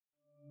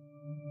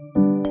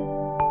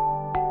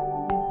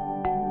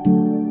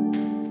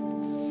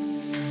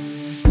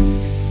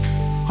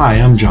Hi,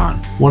 I'm John,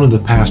 one of the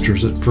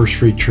pastors at First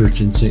Free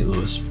Church in St.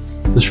 Louis.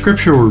 The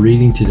scripture we're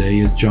reading today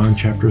is John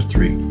chapter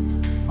 3.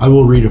 I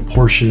will read a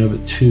portion of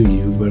it to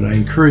you, but I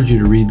encourage you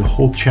to read the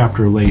whole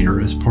chapter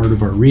later as part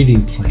of our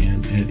reading plan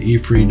at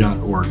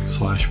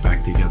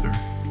efree.org/backtogether.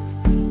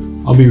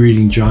 I'll be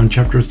reading John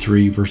chapter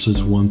 3,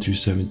 verses 1 through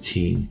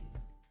 17.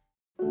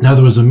 Now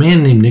there was a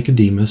man named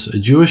Nicodemus, a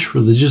Jewish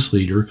religious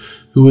leader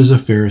who was a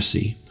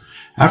Pharisee.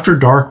 After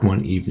dark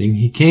one evening,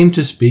 he came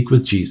to speak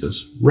with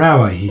Jesus.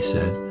 "Rabbi," he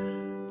said,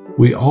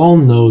 "we all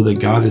know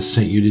that God has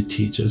sent you to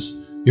teach us.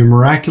 Your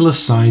miraculous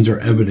signs are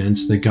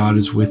evidence that God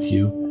is with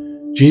you."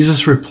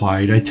 Jesus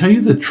replied, "I tell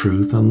you the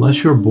truth,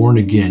 unless you are born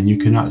again, you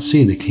cannot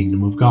see the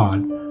kingdom of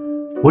God."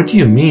 "What do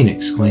you mean?"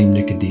 exclaimed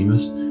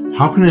Nicodemus.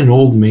 "How can an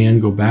old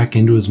man go back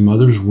into his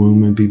mother's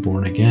womb and be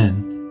born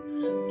again?"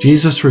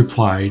 Jesus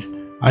replied,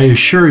 "I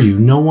assure you,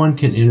 no one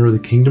can enter the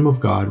kingdom of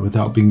God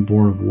without being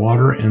born of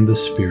water and the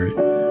Spirit.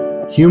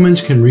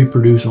 Humans can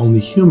reproduce only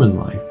human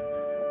life,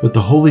 but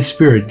the Holy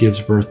Spirit gives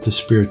birth to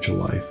spiritual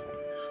life.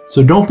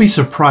 So don't be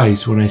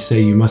surprised when I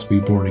say you must be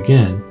born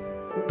again.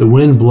 The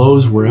wind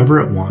blows wherever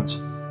it wants.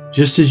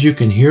 Just as you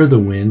can hear the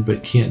wind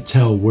but can't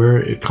tell where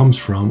it comes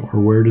from or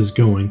where it is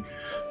going,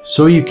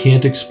 so you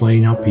can't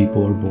explain how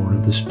people are born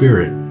of the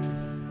Spirit."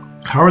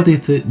 "How are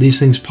these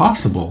things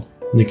possible?"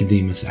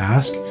 Nicodemus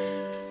asked.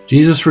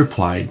 Jesus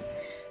replied,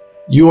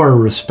 "You are a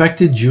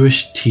respected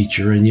Jewish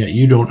teacher, and yet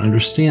you don't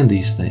understand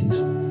these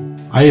things.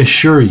 I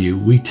assure you,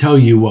 we tell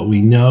you what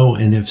we know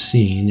and have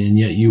seen, and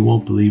yet you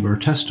won't believe our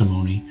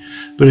testimony.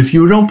 But if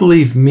you don't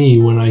believe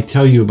me when I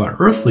tell you about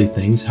earthly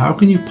things, how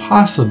can you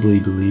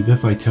possibly believe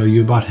if I tell you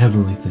about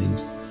heavenly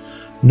things?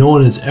 No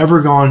one has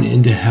ever gone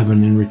into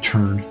heaven and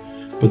returned,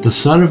 but the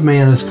Son of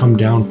Man has come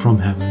down from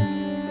heaven.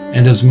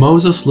 And as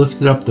Moses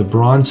lifted up the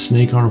bronze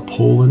snake on a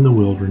pole in the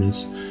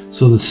wilderness,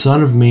 so the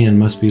Son of Man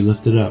must be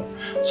lifted up,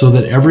 so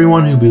that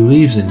everyone who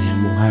believes in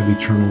him will have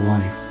eternal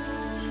life.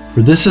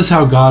 For this is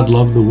how God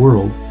loved the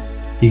world.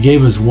 He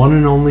gave his one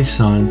and only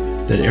Son,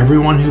 that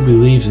everyone who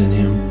believes in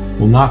him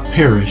will not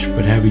perish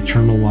but have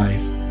eternal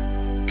life.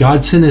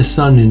 God sent his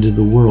Son into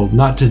the world,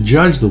 not to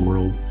judge the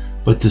world,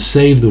 but to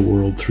save the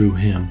world through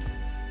him."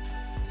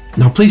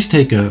 Now please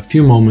take a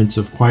few moments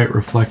of quiet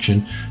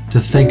reflection to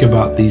think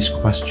about these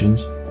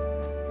questions.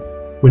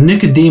 When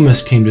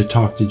Nicodemus came to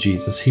talk to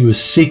Jesus, he was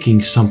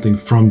seeking something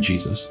from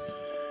Jesus.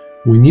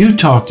 When you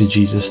talk to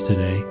Jesus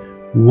today,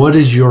 what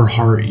is your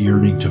heart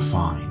yearning to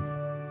find?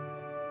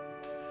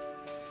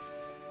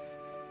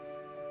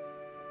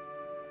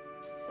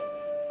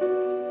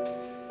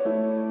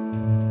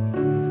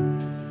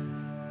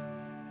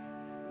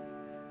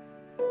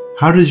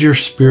 How does your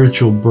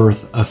spiritual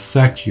birth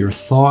affect your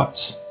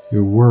thoughts,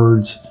 your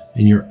words,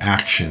 and your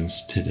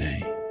actions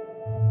today?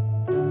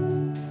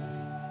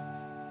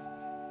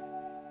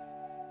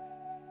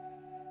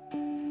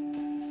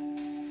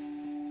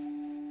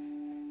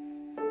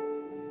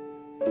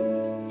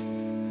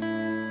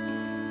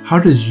 How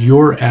does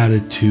your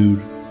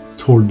attitude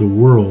toward the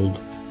world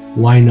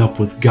line up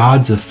with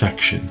God's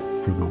affection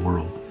for the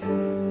world?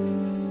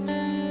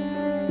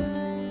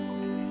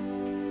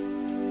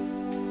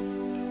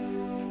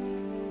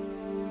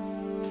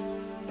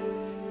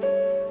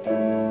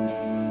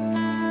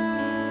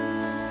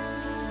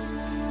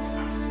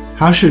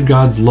 How should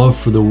God's love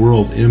for the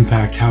world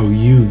impact how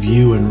you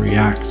view and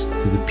react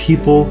to the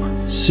people,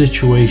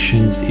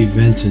 situations,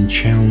 events, and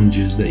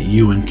challenges that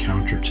you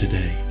encounter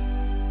today?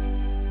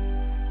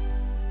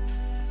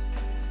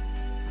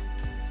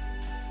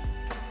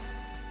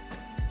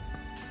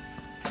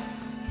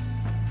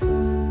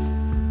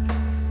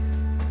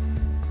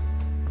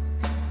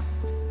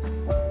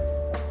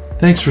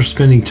 Thanks for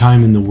spending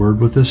time in the Word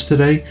with us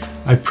today.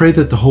 I pray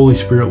that the Holy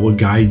Spirit will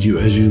guide you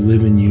as you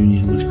live in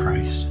union with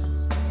Christ.